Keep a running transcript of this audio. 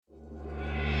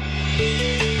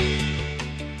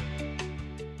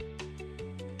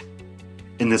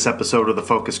this episode of The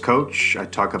Focus Coach, I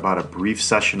talk about a brief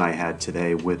session I had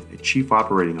today with a chief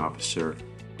operating officer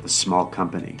of a small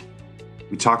company.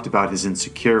 We talked about his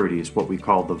insecurities, what we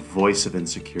call the voice of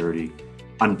insecurity,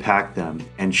 unpacked them,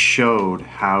 and showed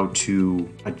how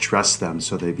to address them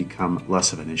so they become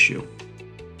less of an issue.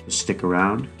 So stick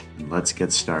around and let's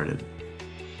get started.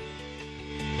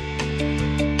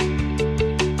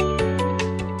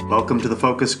 Welcome to The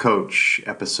Focus Coach,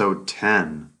 episode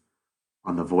 10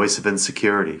 on the Voice of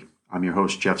Insecurity. I'm your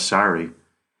host, Jeff Sari,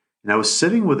 and I was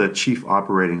sitting with a chief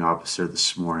operating officer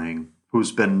this morning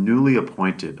who's been newly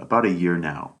appointed about a year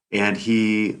now. And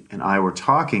he and I were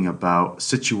talking about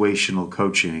situational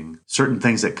coaching, certain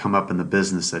things that come up in the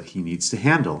business that he needs to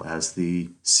handle as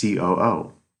the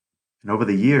COO. And over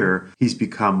the year, he's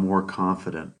become more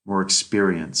confident, more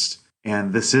experienced,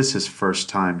 and this is his first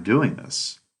time doing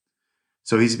this.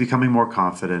 So he's becoming more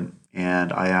confident,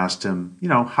 and I asked him,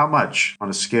 how much on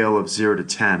a scale of 0 to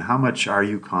 10, how much are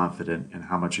you confident and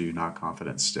how much are you not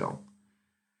confident still?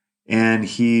 And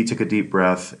he took a deep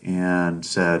breath and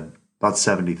said about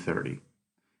 70-30. And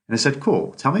I said,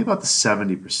 cool, tell me about the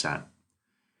 70%. And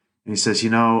he says,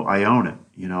 I own it.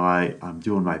 I'm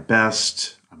doing my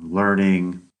best, I'm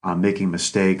learning, I'm making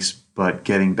mistakes, but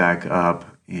getting back up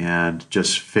and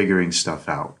just figuring stuff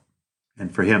out.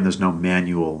 And for him, there's no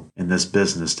manual in this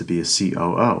business to be a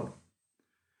COO.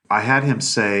 I had him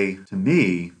say to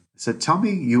me, I said, tell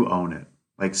me you own it.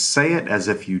 Like, say it as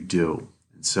if you do.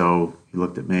 And so he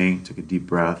looked at me, took a deep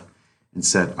breath, and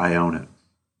said, I own it.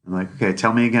 I'm like, okay,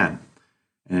 tell me again.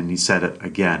 And he said it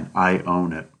again, I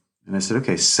own it. And I said,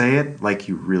 okay, say it like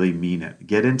you really mean it.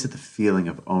 Get into the feeling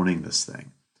of owning this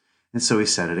thing. And so he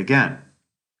said it again.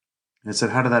 And I said,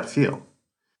 how did that feel?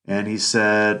 And he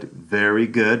said, very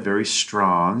good, very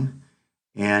strong,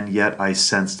 and yet I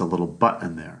sensed a little but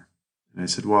in there. And I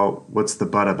said, well, what's the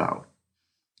but about?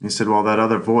 And he said, well, that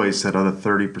other voice, that other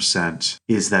 30%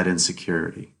 is that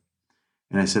insecurity.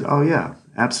 And I said, oh yeah,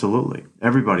 absolutely.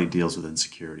 Everybody deals with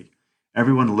insecurity.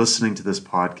 Everyone listening to this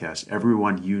podcast,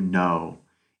 everyone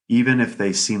even if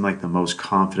they seem like the most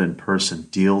confident person,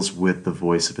 deals with the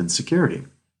voice of insecurity.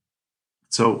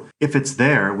 So if it's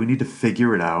there, we need to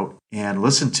figure it out and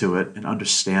listen to it and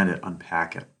understand it,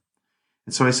 unpack it.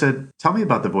 And so I said, tell me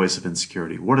about the voice of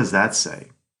insecurity. What does that say?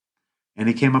 And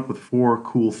he came up with 4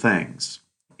 cool things.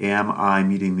 Am I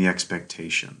meeting the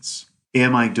expectations?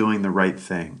 Am I doing the right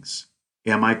things?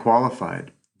 Am I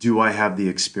qualified? Do I have the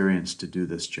experience to do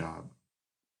this job?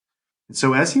 And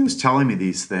so as he was telling me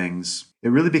these things, it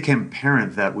really became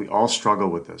apparent that we all struggle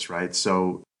with this, right?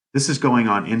 So this is going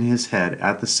on in his head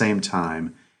at the same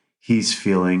time he's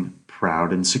feeling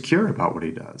proud and secure about what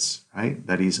he does, right?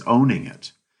 That he's owning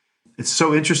it. It's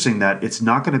so interesting that it's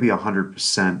not going to be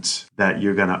 100% that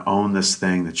you're going to own this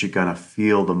thing, that you're going to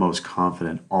feel the most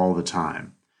confident all the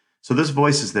time. So this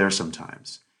voice is there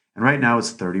sometimes. And right now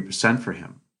it's 30% for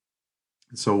him.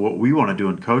 And so what we want to do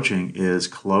in coaching is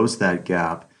close that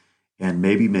gap and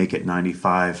maybe make it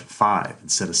 95-5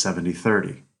 instead of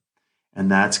 70-30.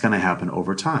 And that's going to happen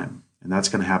over time. And that's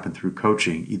going to happen through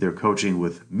coaching, either coaching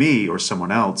with me or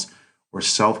someone else or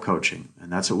self-coaching.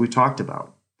 And that's what we talked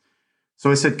about. So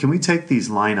I said, can we take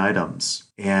these line items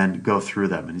and go through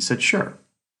them? And he said, sure.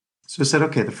 So I said,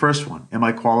 okay, the first one, am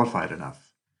I qualified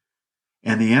enough?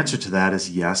 And the answer to that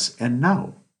is yes and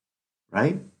no,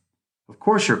 right? Of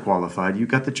course you're qualified. You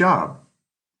got the job.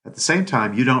 At the same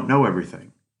time, you don't know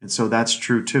everything. And so that's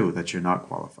true too, that you're not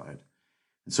qualified.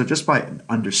 And so just by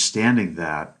understanding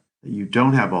that you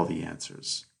don't have all the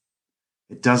answers,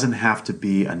 it doesn't have to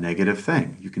be a negative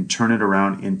thing. You can turn it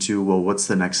around into, well, what's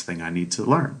the next thing I need to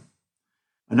learn?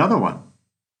 Another one,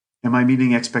 am I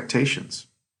meeting expectations?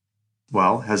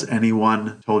 Well, has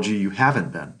anyone told you you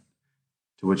haven't been?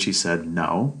 To which he said,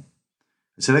 no.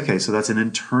 I said, okay, so that's an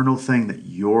internal thing that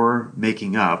you're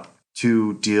making up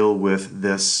to deal with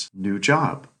this new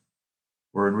job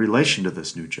or in relation to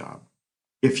this new job.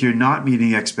 If you're not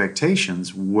meeting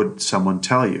expectations, would someone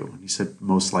tell you? And he said,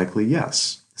 most likely,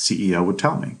 yes. The CEO would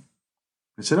tell me.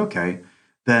 I said, okay,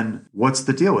 then what's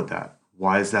the deal with that?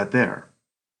 Why is that there?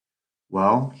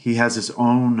 Well, he has his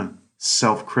own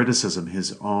self-criticism,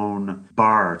 his own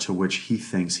bar to which he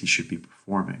thinks he should be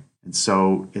performing. And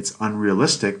so it's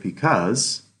unrealistic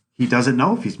because he doesn't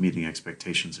know if he's meeting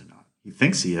expectations or not. He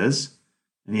thinks he is,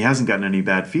 and he hasn't gotten any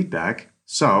bad feedback.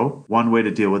 So one way to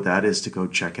deal with that is to go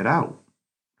check it out.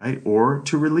 Right? Or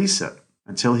to release it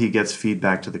until he gets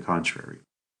feedback to the contrary.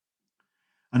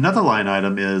 Another line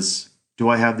item is, do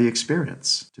I have the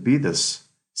experience to be this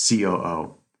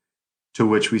COO? To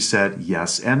which we said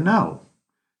yes and no.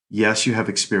 Yes, you have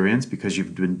experience because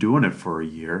you've been doing it for a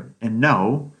year. And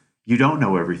no, You don't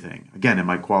know everything. Again, am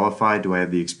I qualified? Do I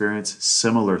have the experience?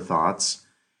 Similar thoughts.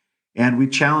 And we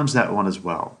challenge that one as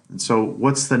well. And so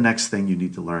what's the next thing you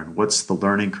need to learn? What's the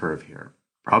learning curve here?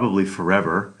 Probably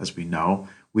forever, as we know.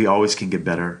 We always can get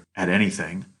better at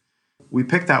anything. We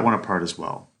pick that one apart as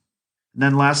well. And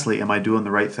then lastly, am I doing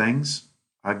the right things?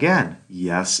 Again,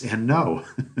 yes and no.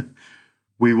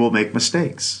 We will make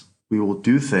mistakes. We will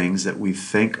do things that we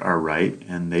think are right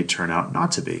and they turn out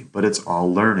not to be, but it's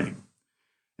all learning.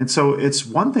 And so it's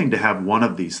one thing to have one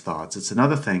of these thoughts. It's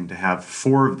another thing to have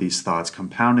four of these thoughts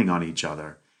compounding on each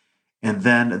other. And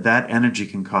then that energy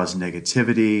can cause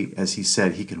negativity. As he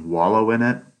said, he can wallow in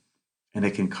it, and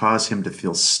it can cause him to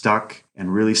feel stuck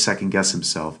and really second guess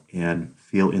himself and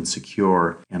feel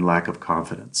insecure and lack of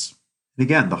confidence. And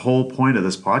again, the whole point of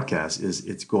this podcast is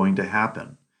it's going to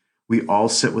happen. We all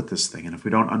sit with this thing. And if we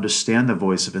don't understand the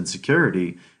voice of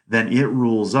insecurity, then it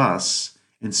rules us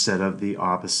instead of the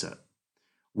opposite.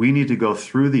 We need to go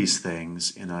through these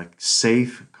things in a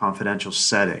safe, confidential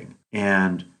setting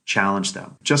and challenge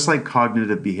them. Just like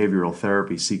cognitive behavioral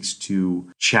therapy seeks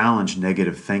to challenge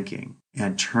negative thinking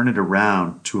and turn it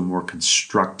around to a more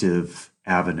constructive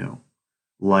avenue.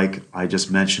 Like I just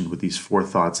mentioned with these four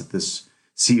thoughts that this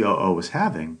COO was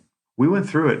having, we went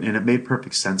through it and it made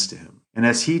perfect sense to him. And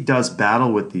as he does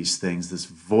battle with these things, this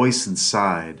voice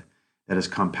inside that is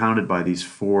compounded by these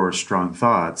four strong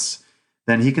thoughts,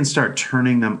 then he can start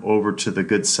turning them over to the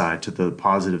good side, to the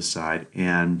positive side,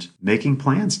 and making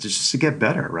plans to get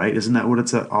better, right? Isn't that what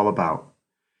it's all about?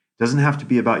 It doesn't have to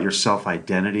be about your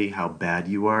self-identity, how bad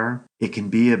you are. It can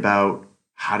be about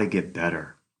how to get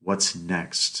better, what's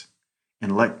next,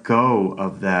 and let go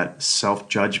of that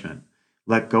self-judgment.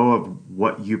 Let go of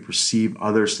what you perceive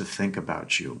others to think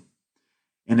about you.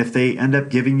 And if they end up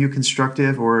giving you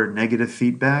constructive or negative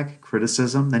feedback,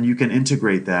 criticism, then you can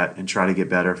integrate that and try to get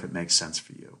better if it makes sense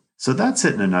for you. So that's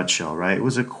it in a nutshell, right? It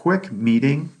was a quick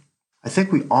meeting. I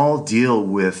think we all deal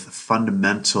with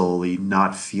fundamentally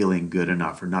not feeling good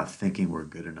enough or not thinking we're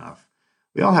good enough.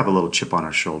 We all have a little chip on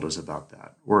our shoulders about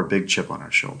that, or a big chip on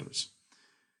our shoulders.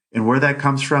 And where that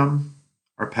comes from,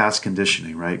 our past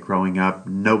conditioning, right? Growing up,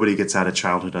 nobody gets out of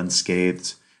childhood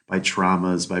unscathed by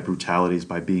traumas, by brutalities,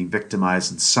 by being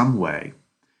victimized in some way.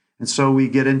 And so we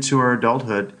get into our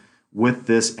adulthood with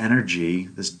this energy,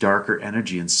 this darker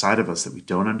energy inside of us that we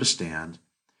don't understand.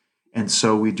 And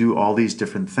so we do all these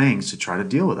different things to try to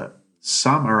deal with it.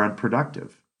 Some are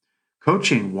unproductive.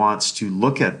 Coaching wants to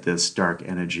look at this dark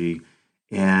energy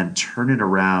and turn it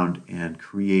around and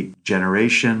create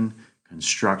generation,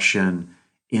 construction,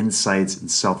 insights,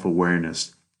 and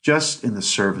self-awareness just in the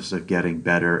service of getting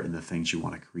better in the things you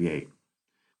want to create.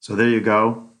 So there you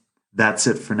go. That's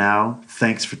it for now.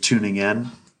 Thanks for tuning in.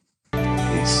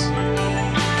 Peace.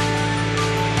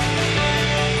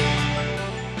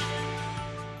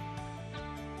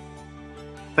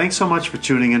 Thanks so much for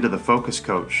tuning into The Focus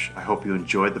Coach. I hope you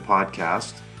enjoyed the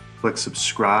podcast. Click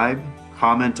subscribe,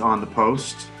 comment on the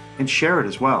post, and share it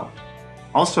as well.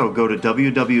 Also, go to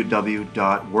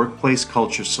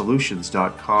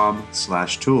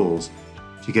www.workplaceculturesolutions.com/tools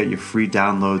to get your free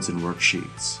downloads and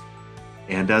worksheets.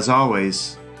 And as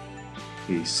always,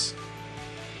 peace.